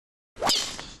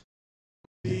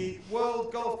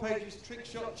World Golf Page's trick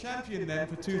shot champion then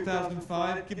for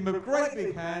 2005. Give him a great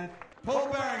big hand, Paul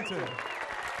Barrington.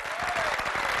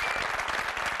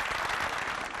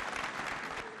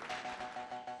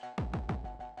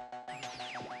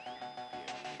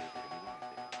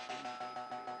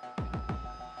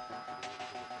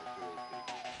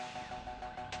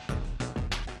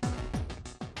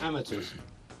 Amateurs.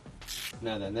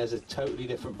 Now then, there's a totally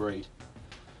different breed.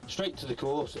 Straight to the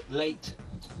course, late,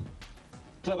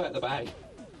 club out the bag,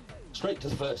 straight to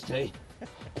the first tee,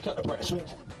 cut the press swing,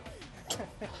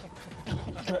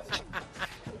 stretch,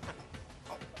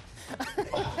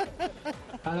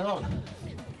 and they're on.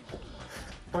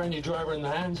 Brand new driver in the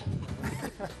hand,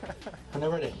 and they're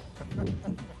ready.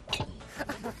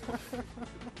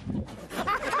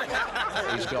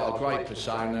 He's got a great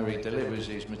persona, he delivers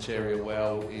his material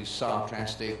well, he's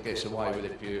sarcastic, gets away with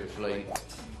it beautifully.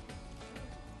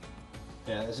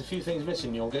 Yeah, there's a few things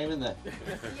missing in your game, isn't there?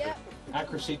 Yep.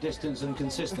 Accuracy, distance and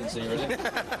consistency, really.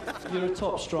 You're a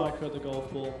top striker at the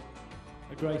golf ball,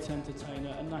 a great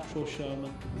entertainer, a natural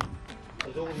showman.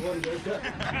 There's always one joker.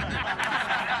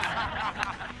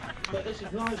 But this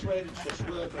is nice way to just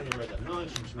work on the rhythm,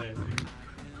 nice and smooth.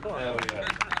 There we go.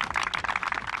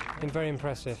 Been very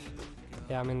impressive.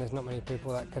 Yeah, I mean, there's not many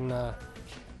people that can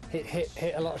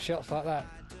hit a lot of shots like that.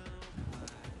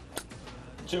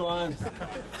 2 iron.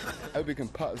 Hope he can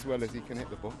putt as well as he can hit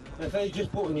the ball. If they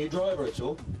just bought a new driver at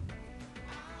all,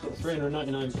 sort of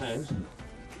 £399,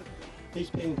 these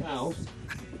Ping Pals,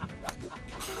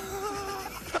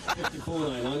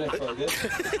 £54.99, they're quite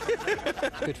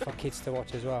good. Good for kids to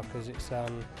watch as well, because it's you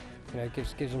know,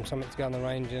 gives them something to go on the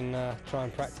range and try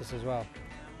and practice as well.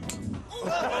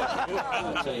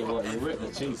 I'll tell you what, you ripped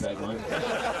the tooth out, mate.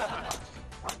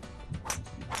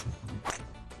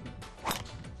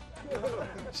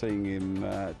 Seeing him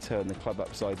turn the club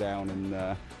upside down and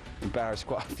embarrass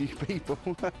quite a few people.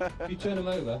 You turn him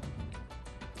over.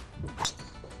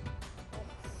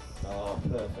 Oh,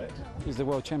 perfect. He's the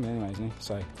world champion anyway, isn't he?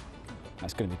 So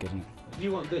that's going to be good, isn't it? If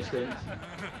you want distance,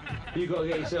 you've got to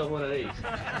get yourself one of these.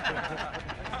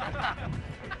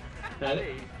 Now,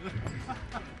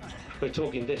 we're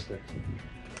talking distance.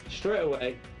 Straight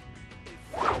away.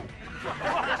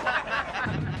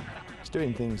 It's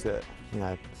doing things that, you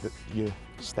know, that your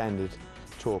standard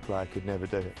tour player could never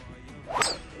do.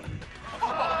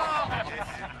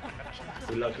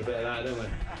 We like a bit of that, don't we?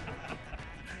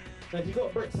 Now, if you've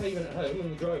got brick pavement at home on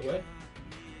the driveway,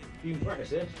 you can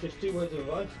practice this. Just 2 words of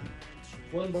advice.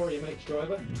 1, borrow your mate's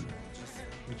driver,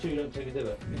 and 2, don't take a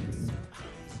divot.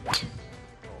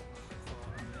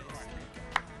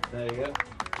 There you go.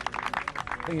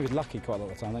 I think he was lucky quite a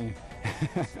lot of the time, didn't he?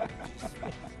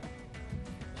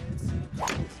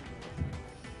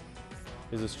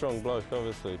 He's a strong bloke,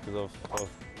 obviously, because I've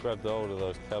grabbed hold of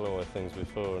those Callaway things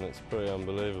before, and it's pretty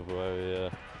unbelievable how he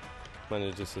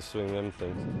manages to swing them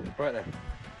things. Right then.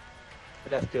 The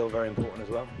left heel very important as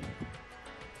well.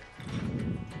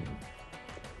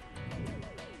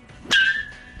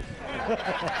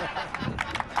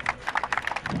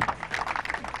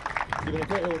 You've been a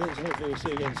great audience, and hopefully we'll see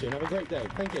you again soon. Have a great day.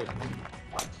 Thank you.